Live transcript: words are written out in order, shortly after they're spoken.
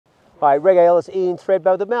Hi, Reggae Ellis in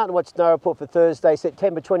Thredbo, the Mountain Watch Snow Report for Thursday,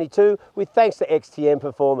 September 22, with thanks to XTM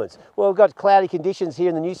Performance. Well, we've got cloudy conditions here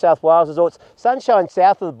in the New South Wales resorts, sunshine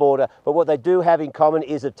south of the border, but what they do have in common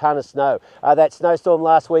is a ton of snow. That snowstorm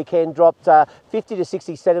last weekend dropped 50 to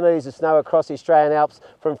 60 centimetres of snow across the Australian Alps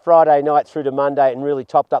from Friday night through to Monday and really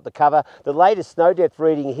topped up the cover. The latest snow depth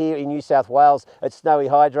reading here in New South Wales at Snowy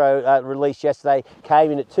Hydro released yesterday came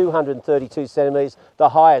in at 232 centimetres, the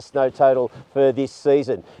highest snow total for this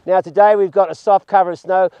season. Now today we've got a soft cover of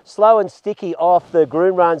snow, slow and sticky off the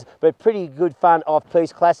groom runs, but pretty good fun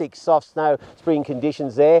off-piste, classic soft snow spring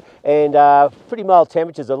conditions there, and pretty mild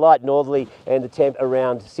temperatures, a light northerly and the temp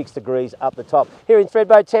around 6 degrees up the top. Here in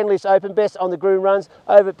Thredbo, 10 lifts open, best on the groom runs.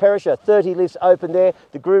 Over at Perisher, 30 lifts open there.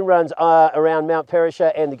 The groom runs are around Mount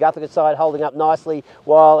Perisher and the Guthaga side holding up nicely,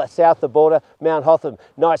 while south of the border, Mount Hotham,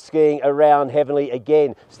 night skiing around Heavenly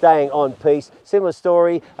again, staying on piste. Similar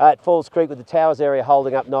story at Falls Creek with the Towers area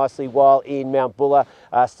holding up nicely, while in Mount Buller,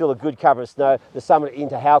 still a good cover of snow. The summit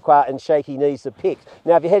into Halqua and Shaky Knees the Picks.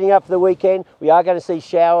 Now, if you're heading up for the weekend, we are going to see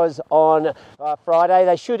showers on Friday.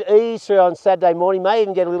 They should ease through on Saturday morning, may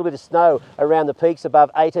even get a little bit of snow around the peaks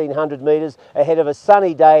above 1,800 metres ahead of a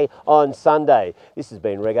sunny day on Sunday. This has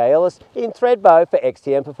been Reggae Ellis in Thredbo for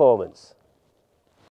XTM Performance.